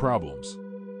common problems.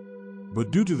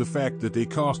 But due to the fact that they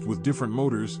cost with different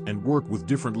motors and work with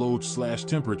different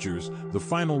loads/temperatures, the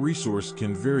final resource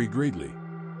can vary greatly.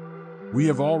 We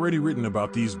have already written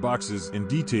about these boxes in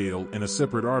detail in a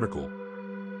separate article.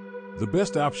 The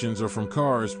best options are from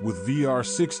cars with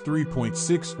VR6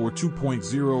 3.6 or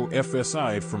 2.0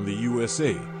 FSI from the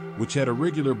USA, which had a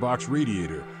regular box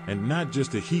radiator and not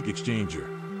just a heat exchanger.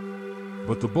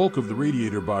 But the bulk of the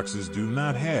radiator boxes do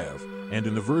not have, and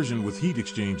in the version with heat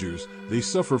exchangers, they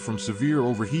suffer from severe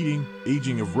overheating,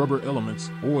 aging of rubber elements,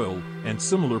 oil, and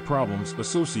similar problems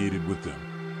associated with them.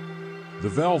 The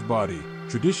valve body,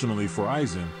 traditionally for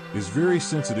Aisin, is very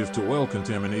sensitive to oil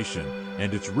contamination,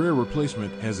 and its rare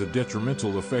replacement has a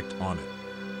detrimental effect on it.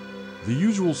 The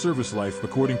usual service life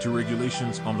according to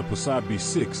regulations on the Passat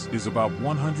B6 is about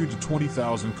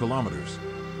 120,000 kilometers.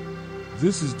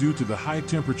 This is due to the high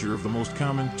temperature of the most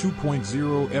common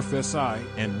 2.0 FSI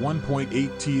and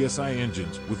 1.8 TSI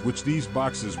engines with which these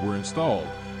boxes were installed,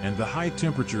 and the high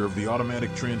temperature of the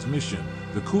automatic transmission,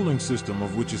 the cooling system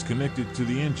of which is connected to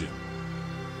the engine.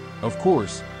 Of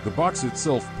course, the box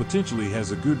itself potentially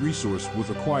has a good resource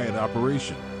with a quiet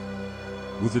operation.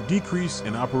 With a decrease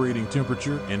in operating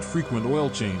temperature and frequent oil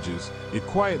changes, it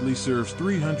quietly serves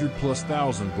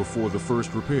 300,000+ before the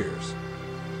first repairs.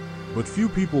 But few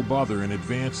people bother in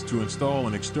advance to install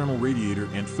an external radiator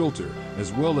and filter,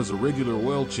 as well as a regular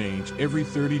oil change every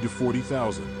 30,000 to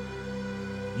 40,000.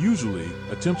 Usually,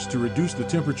 attempts to reduce the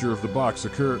temperature of the box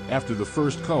occur after the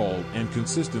first call and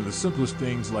consist in the simplest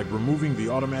things like removing the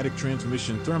automatic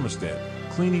transmission thermostat,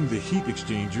 cleaning the heat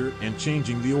exchanger, and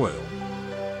changing the oil.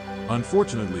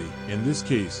 Unfortunately, in this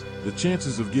case, the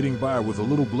chances of getting by with a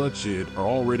little bloodshed are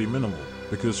already minimal,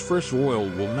 because fresh oil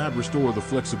will not restore the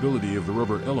flexibility of the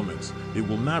rubber elements, it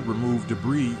will not remove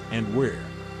debris and wear.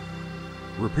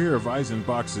 Repair of Aisin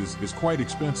boxes is quite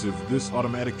expensive. This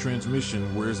automatic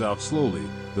transmission wears out slowly.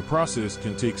 The process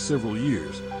can take several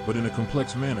years, but in a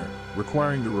complex manner,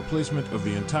 requiring the replacement of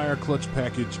the entire clutch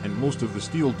package and most of the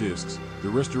steel discs, the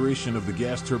restoration of the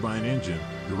gas turbine engine,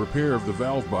 the repair of the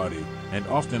valve body, and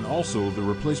often also the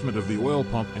replacement of the oil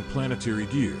pump and planetary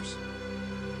gears.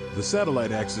 The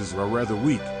satellite axes are rather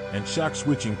weak, and shock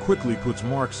switching quickly puts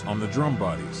marks on the drum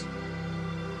bodies.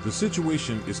 The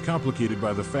situation is complicated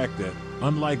by the fact that,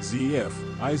 unlike ZF,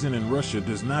 Aisin in Russia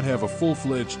does not have a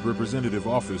full-fledged representative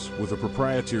office with a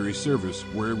proprietary service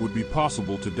where it would be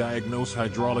possible to diagnose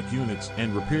hydraulic units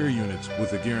and repair units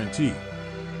with a guarantee.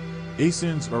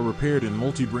 Aisins are repaired in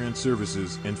multi-brand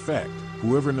services, in fact,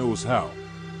 whoever knows how.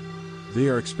 They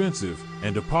are expensive,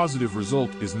 and a positive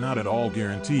result is not at all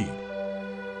guaranteed.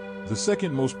 The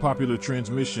second most popular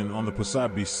transmission on the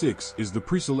Passat B6 is the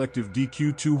preselective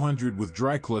DQ200 with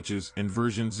dry clutches in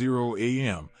version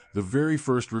 0AM, the very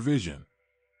first revision.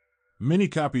 Many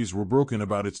copies were broken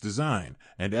about its design,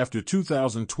 and after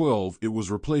 2012 it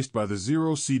was replaced by the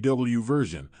 0CW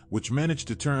version, which managed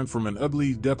to turn from an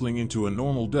ugly duckling into a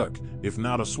normal duck, if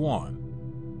not a swan.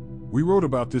 We wrote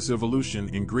about this evolution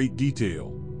in great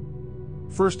detail.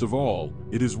 First of all,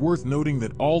 it is worth noting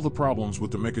that all the problems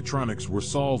with the mechatronics were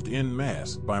solved en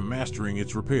masse by mastering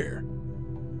its repair.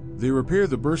 They repair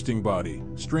the bursting body,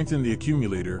 strengthen the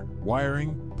accumulator,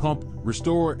 wiring, pump,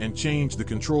 restore and change the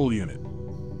control unit.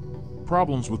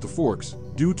 Problems with the forks,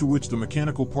 due to which the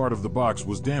mechanical part of the box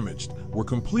was damaged, were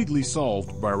completely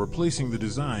solved by replacing the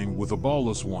design with a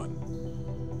ballless one.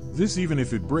 This even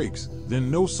if it breaks, then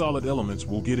no solid elements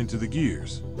will get into the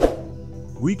gears.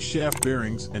 Weak shaft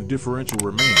bearings and differential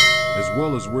remain, as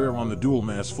well as wear on the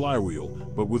dual-mass flywheel,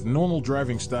 but with normal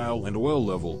driving style and oil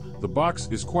level, the box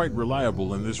is quite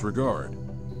reliable in this regard.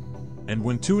 And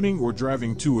when tuning or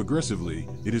driving too aggressively,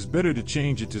 it is better to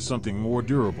change it to something more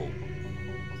durable.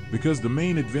 Because the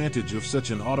main advantage of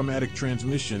such an automatic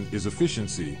transmission is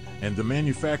efficiency, and the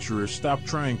manufacturers stopped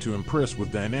trying to impress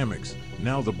with dynamics,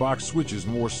 now the box switches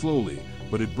more slowly,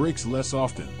 but it breaks less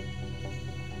often.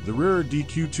 The rarer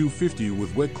DQ250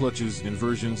 with wet clutches in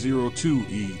version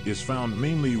 02E is found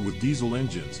mainly with diesel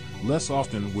engines, less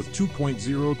often with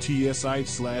 2.0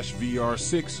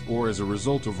 TSI/VR6 or as a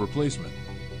result of replacement.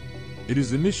 It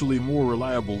is initially more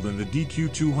reliable than the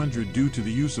DQ200 due to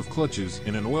the use of clutches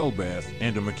in an oil bath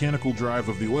and a mechanical drive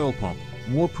of the oil pump,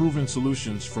 more proven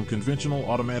solutions from conventional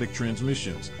automatic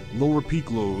transmissions, lower peak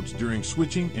loads during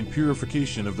switching and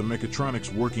purification of the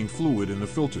mechatronics working fluid in the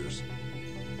filters.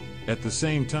 At the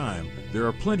same time, there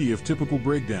are plenty of typical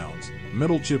breakdowns,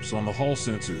 metal chips on the Hall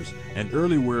sensors, and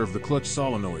early wear of the clutch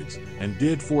solenoids, and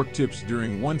dead fork tips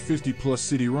during 150-plus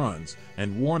city runs,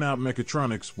 and worn-out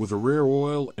mechatronics with a rare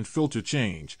oil and filter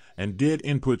change, and dead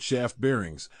input shaft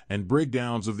bearings, and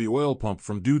breakdowns of the oil pump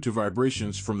due to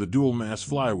vibrations from the dual-mass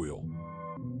flywheel.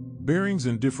 Bearings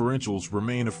and differentials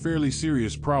remain a fairly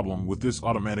serious problem with this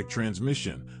automatic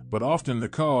transmission, but often the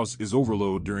cause is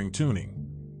overload during tuning.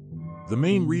 The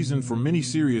main reason for many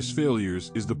serious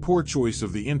failures is the poor choice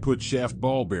of the input shaft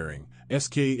ball bearing.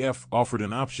 SKF offered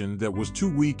an option that was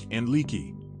too weak and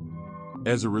leaky.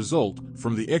 As a result,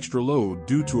 from the extra load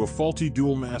due to a faulty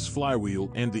dual-mass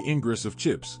flywheel and the ingress of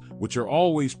chips, which are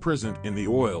always present in the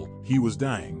oil, he was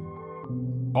dying.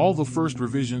 All the first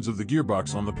revisions of the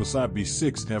gearbox on the Passat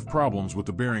B6 have problems with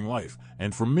the bearing life,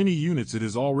 and for many units it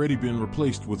has already been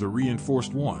replaced with a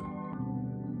reinforced one.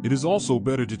 It is also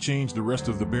better to change the rest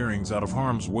of the bearings out of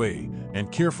harm's way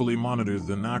and carefully monitor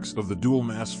the knocks of the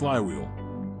dual-mass flywheel.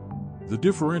 The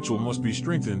differential must be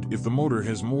strengthened if the motor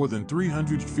has more than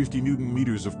 350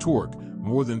 Nm of torque,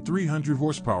 more than 300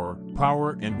 horsepower,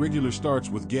 power, and regular starts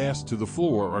with gas to the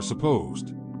floor are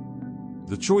supposed.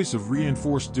 The choice of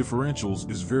reinforced differentials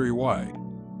is very wide.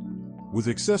 With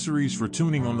accessories for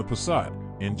tuning on the Passat,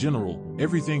 in general,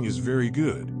 everything is very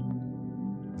good.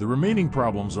 The remaining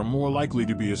problems are more likely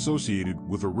to be associated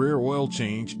with a rare oil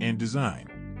change and design.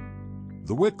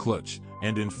 The wet clutch,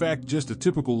 and in fact just a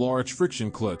typical large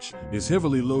friction clutch, is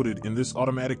heavily loaded in this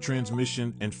automatic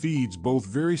transmission and feeds both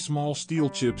very small steel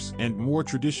chips and more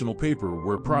traditional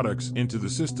paperware products into the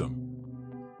system.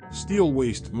 Steel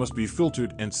waste must be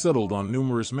filtered and settled on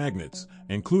numerous magnets,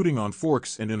 including on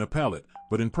forks and in a pallet,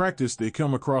 but in practice they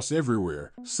come across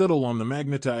everywhere, settle on the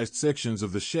magnetized sections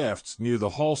of the shafts near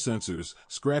the Hall sensors,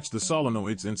 scratch the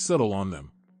solenoids and settle on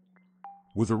them.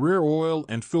 With a rare oil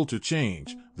and filter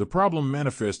change, the problem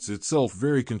manifests itself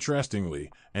very contrastingly,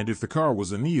 and if the car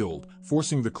was annealed,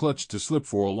 forcing the clutch to slip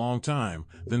for a long time,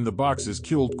 then the box is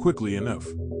killed quickly enough.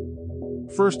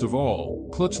 First of all,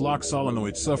 clutch lock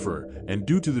solenoids suffer, and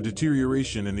due to the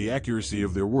deterioration in the accuracy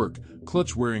of their work,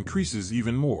 clutch wear increases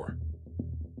even more.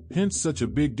 Hence such a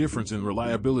big difference in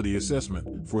reliability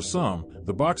assessment. For some,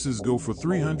 the boxes go for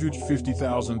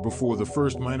 $350,000 before the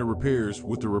first minor repairs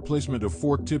with the replacement of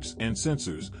fork tips and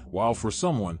sensors, while for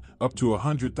someone, up to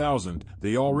 $100,000,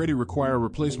 they already require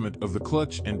replacement of the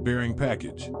clutch and bearing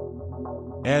package.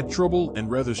 Add trouble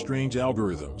and rather strange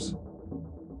algorithms.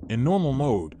 In normal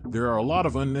mode, there are a lot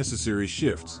of unnecessary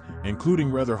shifts,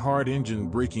 including rather hard engine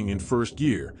braking in first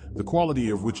gear, the quality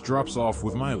of which drops off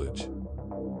with mileage.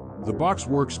 The box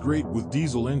works great with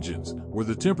diesel engines, where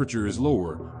the temperature is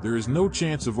lower, there is no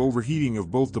chance of overheating of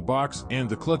both the box and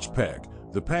the clutch pack.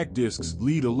 The pack discs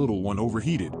lead a little when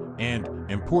overheated, and,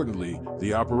 importantly,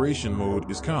 the operation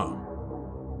mode is calm.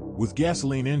 With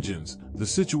gasoline engines, the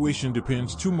situation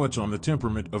depends too much on the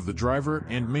temperament of the driver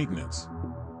and maintenance.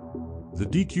 The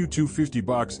DQ250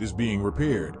 box is being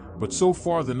repaired, but so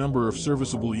far the number of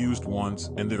serviceable used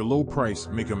ones and their low price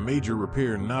make a major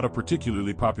repair not a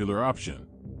particularly popular option.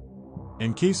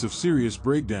 In case of serious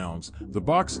breakdowns, the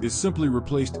box is simply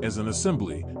replaced as an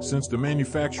assembly, since the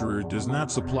manufacturer does not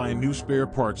supply new spare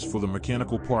parts for the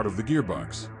mechanical part of the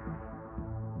gearbox.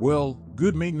 Well,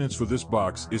 good maintenance for this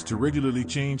box is to regularly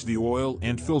change the oil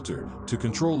and filter to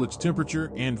control its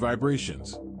temperature and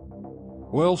vibrations.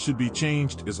 Oil should be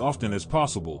changed as often as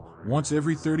possible, once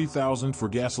every 30,000 for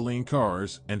gasoline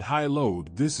cars, and high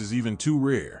load this is even too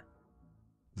rare.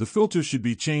 The filter should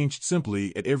be changed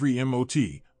simply at every MOT,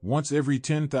 once every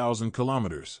 10,000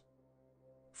 kilometers.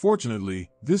 Fortunately,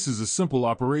 this is a simple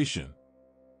operation.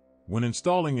 When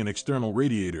installing an external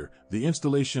radiator, the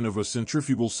installation of a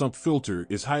centrifugal sump filter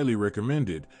is highly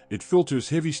recommended. It filters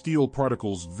heavy steel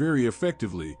particles very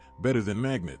effectively, better than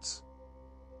magnets.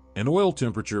 An oil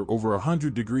temperature over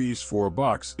 100 degrees for a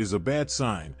box is a bad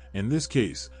sign. In this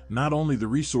case, not only the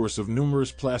resource of numerous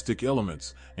plastic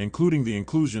elements, including the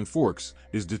inclusion forks,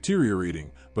 is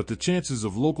deteriorating, but the chances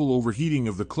of local overheating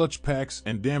of the clutch packs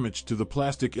and damage to the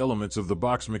plastic elements of the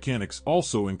box mechanics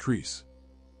also increase.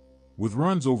 With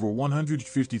runs over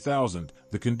 150,000,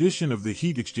 the condition of the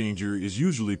heat exchanger is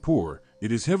usually poor,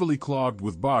 It is heavily clogged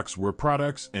with box wear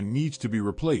products and needs to be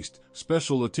replaced.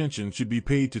 Special attention should be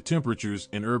paid to temperatures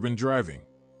in urban driving.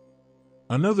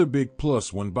 Another big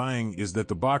plus when buying is that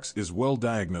the box is well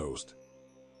diagnosed.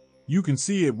 You can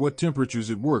see at what temperatures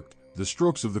it worked, the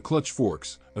strokes of the clutch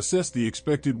forks, assess the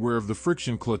expected wear of the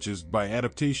friction clutches by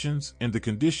adaptations, and the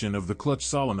condition of the clutch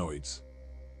solenoids.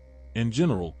 In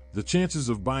general, the chances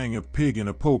of buying a pig in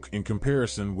a poke in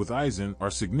comparison with Eisen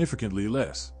are significantly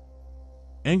less.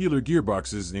 Angular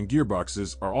gearboxes and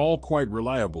gearboxes are all quite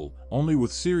reliable, only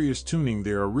with serious tuning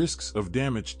there are risks of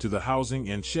damage to the housing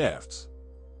and shafts.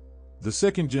 The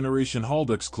second-generation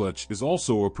Haldex clutch is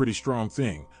also a pretty strong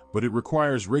thing, but it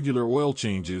requires regular oil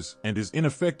changes and is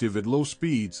ineffective at low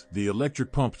speeds. The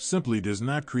electric pump simply does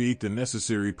not create the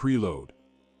necessary preload.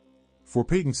 For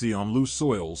patency on loose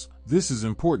soils, this is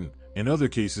important, in other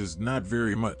cases not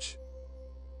very much.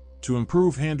 To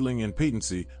improve handling and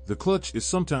patency, the clutch is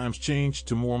sometimes changed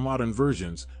to more modern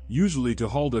versions, usually to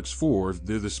Haldex 4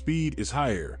 there the speed is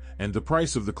higher, and the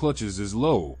price of the clutches is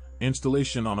low.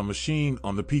 Installation on a machine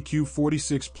on the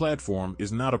PQ46 platform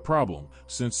is not a problem,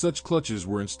 since such clutches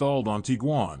were installed on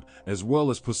Tiguan, as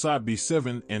well as Passat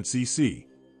B7 and CC.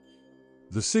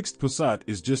 The 6th Passat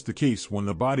is just the case when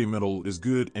the body metal is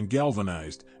good and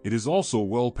galvanized. It is also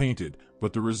well painted,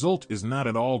 but the result is not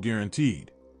at all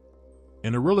guaranteed.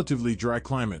 In a relatively dry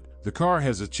climate, the car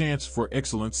has a chance for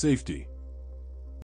excellent safety.